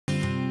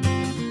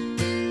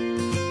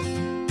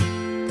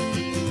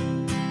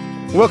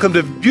Welcome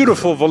to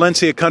beautiful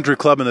Valencia Country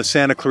Club in the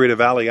Santa Clarita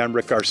Valley. I'm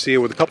Rick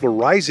Garcia with a couple of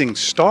rising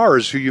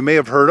stars who you may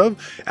have heard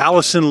of,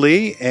 Allison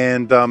Lee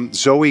and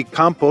Zoe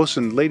Campos.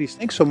 And ladies,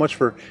 thanks so much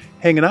for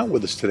hanging out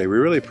with us today. We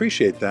really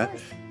appreciate that.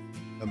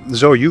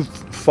 Zoe, you've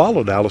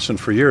followed Allison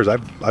for years.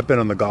 I've been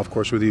on the golf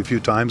course with you a few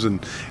times,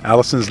 and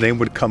Allison's name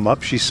would come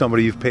up. She's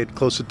somebody you've paid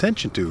close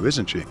attention to,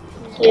 isn't she?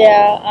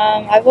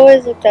 Yeah, I've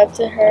always looked up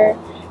to her.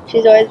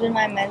 She's always been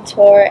my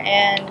mentor,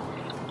 and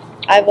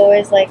I've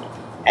always liked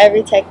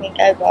every technique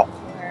I bought from her.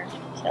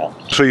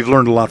 So you've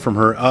learned a lot from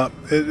her.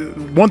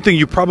 One thing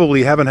you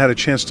probably haven't had a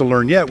chance to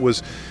learn yet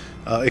was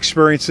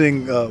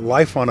experiencing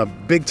life on a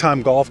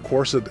big-time golf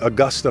course,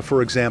 Augusta,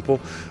 for example.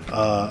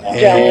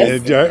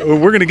 And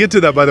we're going to get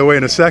to that, by the way,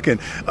 in a second.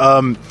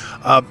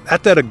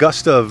 At that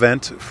Augusta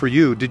event for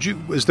you,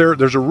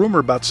 there's a rumor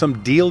about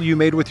some deal you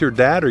made with your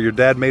dad, or your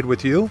dad made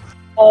with you?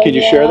 Oh, Can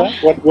you share that?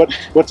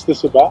 What's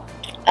this about?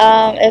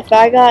 If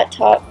I got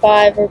top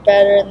 5 or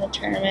better in the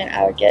tournament,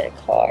 I would get a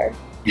car.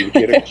 You would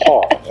get a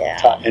car.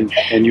 Yeah.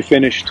 And you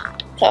finished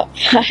top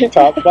 5.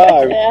 top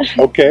 5. Yeah.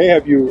 Okay.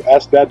 Have you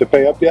asked Dad to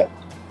pay up yet?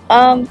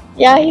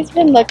 Yeah, he's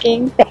been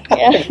looking.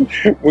 Yeah.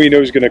 We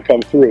know he's going to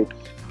come through.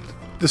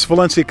 This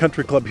Valencia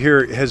Country Club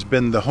here has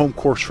been the home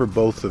course for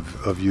both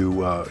of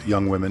you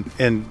young women.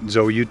 And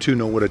Zoe, you too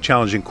know what a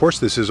challenging course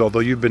this is, although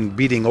you've been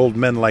beating old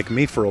men like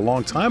me for a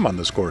long time on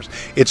this course.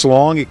 It's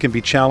long, it can be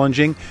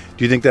challenging.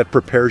 Do you think that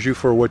prepares you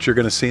for what you're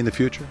going to see in the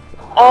future?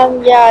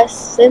 Yeah,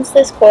 since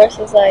this course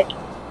is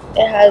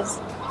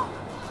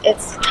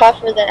it's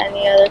tougher than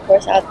any other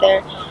course out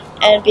there,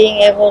 and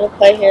being able to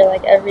play here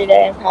like every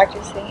day and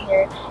practicing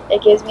here,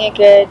 it gives me a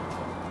good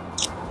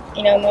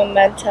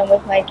momentum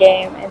with my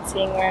game and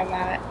seeing where I'm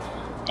at,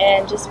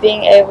 and just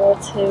being able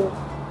to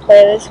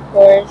play this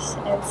course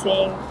and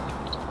seeing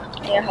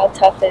how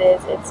tough it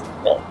is. It's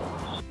really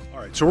good. All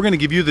right, so we're going to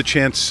give you the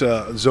chance,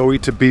 Zoe,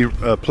 to be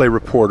play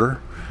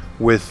reporter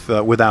with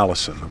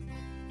Allison.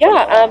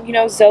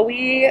 Yeah,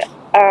 Zoe,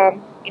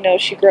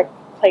 she grew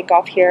up playing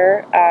golf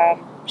here.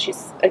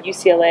 She's a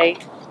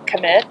UCLA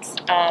commit,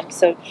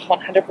 so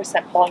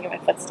 100% following in my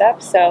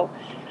footsteps. So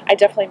I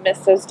definitely miss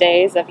those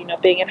days of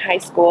being in high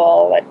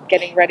school and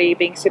getting ready,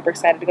 being super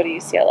excited to go to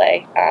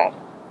UCLA.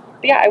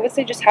 But yeah, I would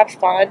say just have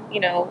fun.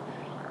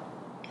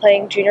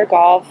 Playing junior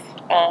golf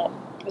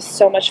was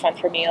so much fun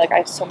for me. Like, I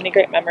have so many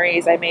great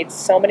memories. I made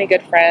so many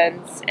good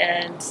friends,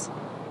 and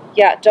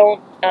yeah,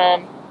 don't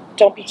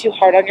be too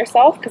hard on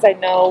yourself, because I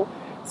know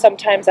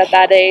sometimes at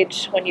that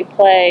age when you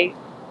play,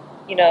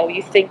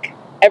 you think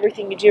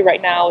everything you do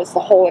right now is the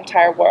whole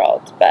entire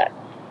world, but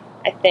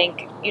I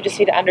think you just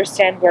need to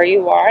understand where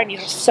you are, and you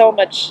have so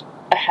much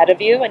ahead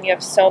of you, and you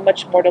have so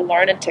much more to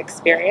learn and to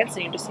experience,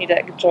 and you just need to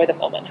enjoy the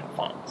moment and have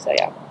fun. So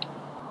yeah.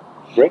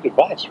 Great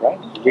advice, right?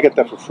 We get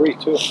that for free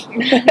too.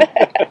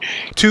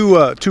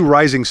 Two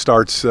rising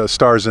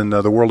stars in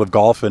the world of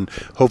golf, and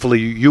hopefully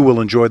you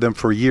will enjoy them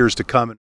for years to come.